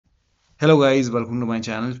Hello guys, welcome to my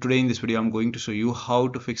channel. Today in this video I'm going to show you how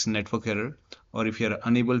to fix network error, or if you are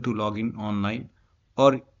unable to log in online,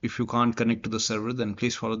 or if you can't connect to the server, then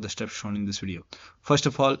please follow the steps shown in this video. First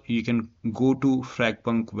of all, you can go to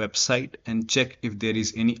FragPunk website and check if there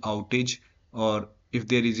is any outage or if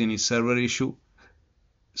there is any server issue.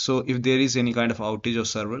 So if there is any kind of outage or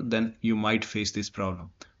server, then you might face this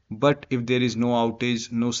problem. But if there is no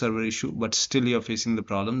outage, no server issue, but still you're facing the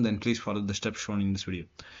problem, then please follow the steps shown in this video.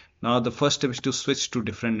 Now the first step is to switch to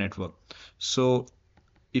different network. So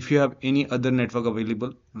if you have any other network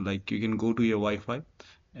available, like you can go to your Wi-Fi,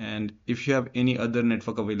 and if you have any other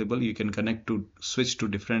network available, you can connect to switch to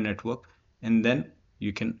different network, and then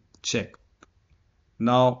you can check.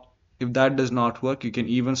 Now if that does not work, you can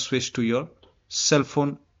even switch to your cell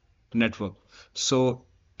phone network. So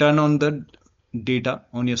turn on the data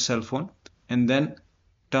on your cell phone and then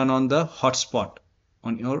turn on the hotspot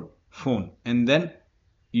on your phone, and then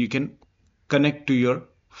you can connect to your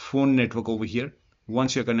phone network over here.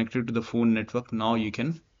 Once you're connected to the phone network, now you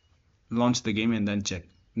can launch the game and then check.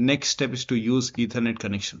 Next step is to use Ethernet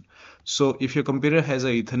connection. So if your computer has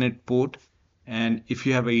a Ethernet port and if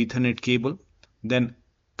you have a Ethernet cable, then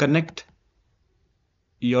connect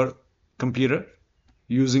your computer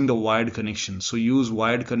using the wired connection. So use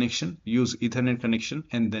wired connection, use Ethernet connection,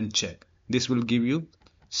 and then check. This will give you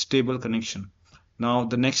stable connection. Now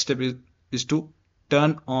the next step is to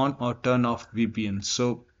turn on or turn off VPN.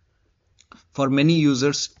 So for many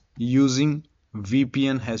users, using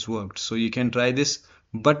VPN has worked, so you can try this.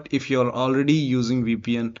 But if you're already using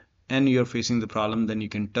VPN and you're facing the problem, then you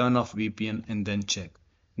can turn off VPN and then check.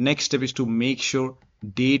 Next step is to make sure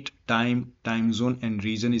date, time zone and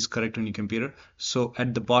region is correct on your computer. So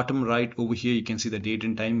at the bottom right over here, you can see the date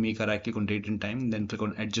and time. Make a right click on date and time, then click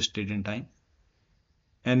on adjust date and time,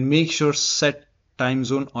 and make sure set time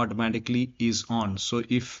zone automatically is on. So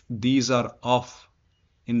if these are off,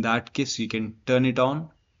 in that case you can turn it on,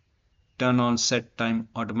 turn on set time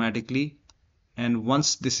automatically, and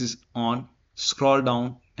once this is on, scroll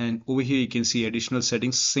down and over here you can see additional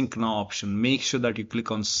settings, sync now option. Make sure that you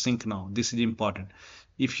click on sync now. This is important.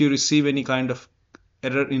 If you receive any kind of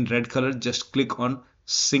error in red color, just click on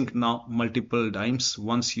sync now multiple times.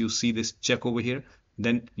 Once you see this check over here,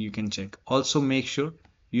 then you can check. Also make sure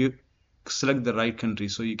you select the right country,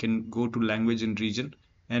 so you can go to language and region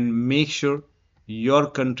and make sure your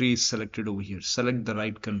country is selected over here. Select the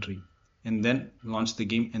right country and then launch the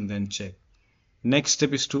game and then check. Next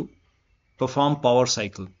step is to perform power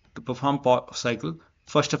cycle. To perform power cycle,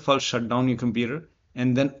 first of all shut down your computer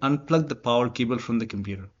and then unplug the power cable from the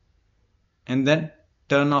computer, and then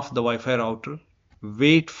turn off the Wi-Fi router.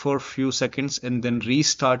 Wait for few seconds and then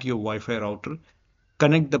restart your Wi-Fi router.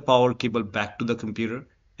 Connect the power cable back to the computer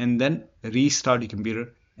and then restart your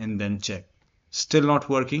computer and then check. Still not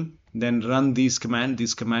working, then run these commands.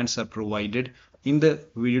 These commands are provided in the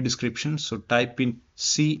video description. So type in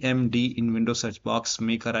cmd in Windows search box,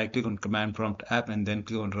 make a right click on command prompt app and then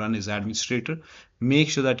click on run as administrator. Make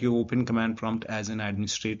sure that you open command prompt as an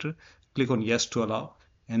administrator. Click on yes to allow,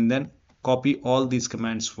 and then copy all these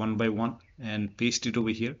commands one by one and paste it over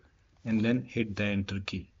here, and then hit the enter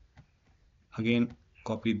key. Again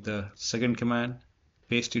copy the second command,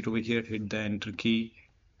 paste it over here, hit the enter key.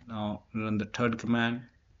 Now run the third command.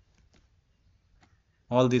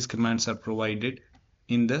 All these commands are provided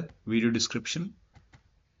in the video description.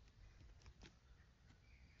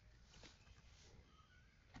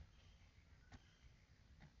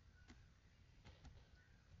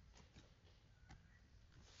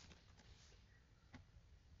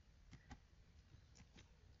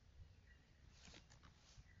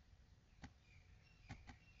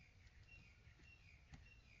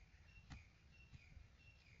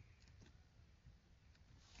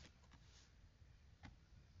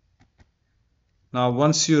 Now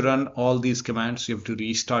once you run all these commands, you have to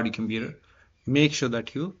restart your computer. Make sure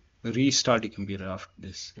that you restart your computer after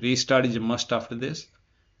this. Restart is a must after this,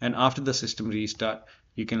 and after the system restart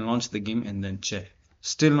you can launch the game and then check.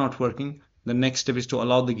 Still not working, the next step is to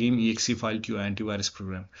allow the game exe file to your antivirus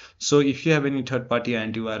program. So if you have any third-party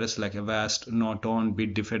antivirus like Avast, Norton,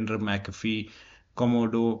 Bitdefender, McAfee,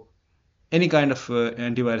 Comodo, any kind of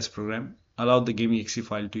antivirus program, allow the game exe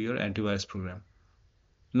file to your antivirus program.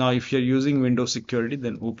 Now if you're using Windows security,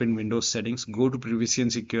 then open Windows settings, go to privacy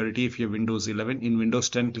and security. If you're Windows 11, in Windows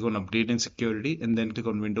 10 click on update and security and then click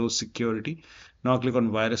on Windows security. Now click on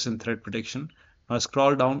virus and threat protection. Now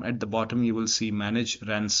scroll down, at the bottom you will see manage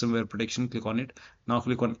ransomware protection. Click on it. Now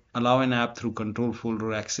click on allow an app through control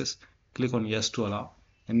folder access. Click on yes to allow,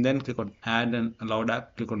 and then click on add an allowed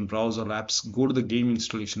app, click on browse all apps, go to the game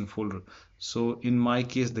installation folder. So in my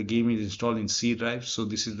case the game is installed in C drive, so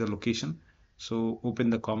this is the location. So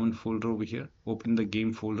open the common folder over here, open the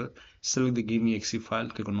game folder, select the game exe file,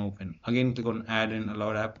 click on open. Again click on add an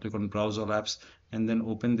allowed app, click on browse all apps, and then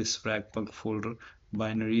open this FragPunk folder,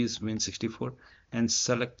 binaries win64, and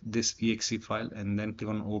select this exe file, and then click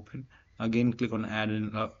on open. Again click on add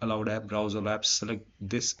an allowed app, browse all apps, select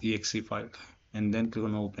this exe file, and then click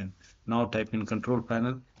on open. Now type in control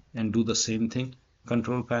panel and do the same thing.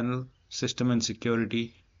 Control panel, system and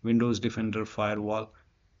security, Windows Defender firewall,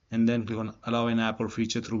 and then click on allow an app or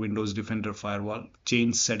feature through Windows Defender firewall,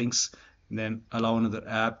 change settings, then allow another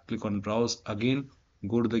app, click on browse. Again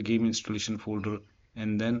go to the game installation folder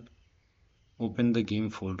and then open the game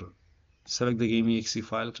folder, select the game exe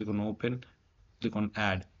file, click on open, click on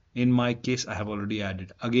add. In my case I have already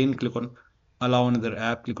added. Again click on allow another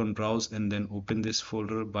app, click on browse, and then open this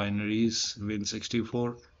folder, binaries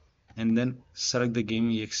win64, and then select the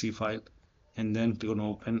game exe file, and then click on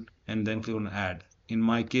open, and then click on add. In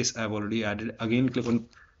my case I have already added. Again click on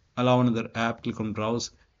allow another app, click on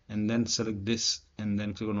browse, and then select this, and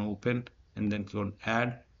then click on open, and then click on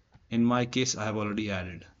add. In my case I have already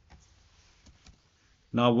added.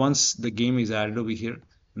 Now once the game is added over here,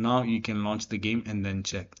 now you can launch the game and then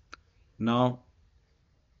check. Now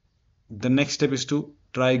the next step is to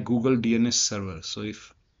try Google DNS server.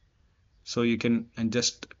 So you can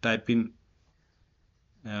just type in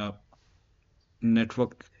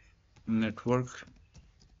network.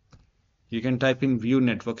 You can type in view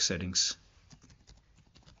network settings.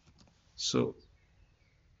 So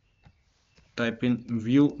type in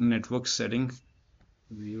view network settings,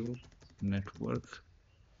 view network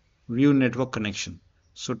connection.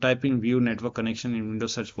 So type in view network connection in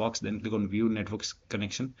Windows search box, then click on view network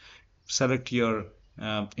connection. Select your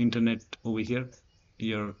internet over here,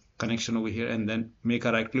 your connection over here, and then make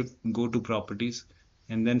a right click, go to properties,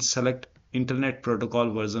 and then select internet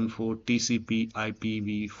protocol version 4 TCP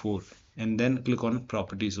IPv4, and then click on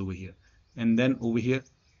properties over here, and then over here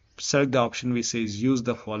select the option which says use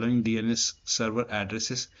the following DNS server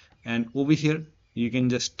addresses, and over here you can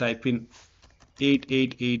just type in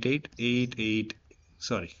 888888.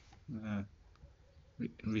 Sorry,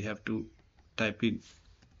 we have to type in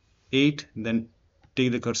 8, then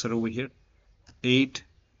take the cursor over here, 8,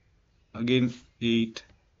 again 8,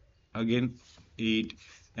 again 8,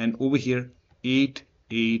 and over here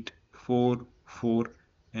 8844,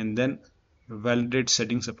 and then validate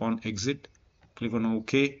settings upon exit, click on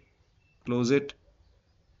OK, close it,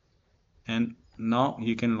 and now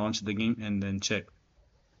you can launch the game and then check.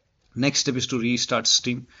 Next step is to restart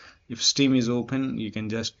Steam. If Steam is open, you can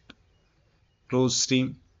just close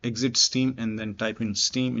Steam, exit Steam, and then type in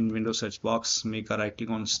Steam in Windows search box, make a right click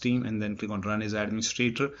on Steam, and then click on run as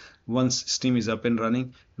administrator. Once Steam is up and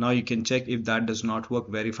running, now you can check. If that does not work,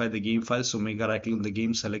 verify the game file. So make a right click on the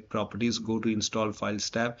game, select properties, go to install files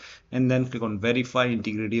tab, and then click on verify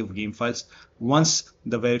integrity of game files. Once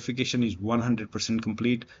the verification is 100%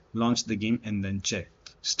 complete, launch the game and then check.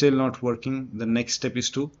 Still not working, the next step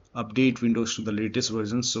is to update Windows to the latest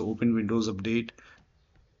version. So open Windows Update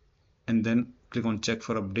and then click on check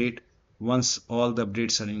for update. Once all the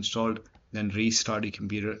updates are installed, then restart your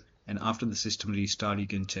computer, and after the system restart you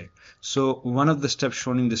can check. So one of the steps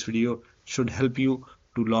shown in this video should help you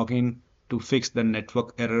to log in to fix the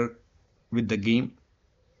network error with the game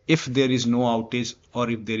if there is no outage or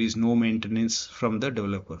if there is no maintenance from the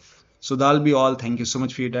developer. So that'll be all. Thank you so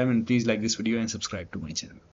much for your time, and please like this video and subscribe to my channel.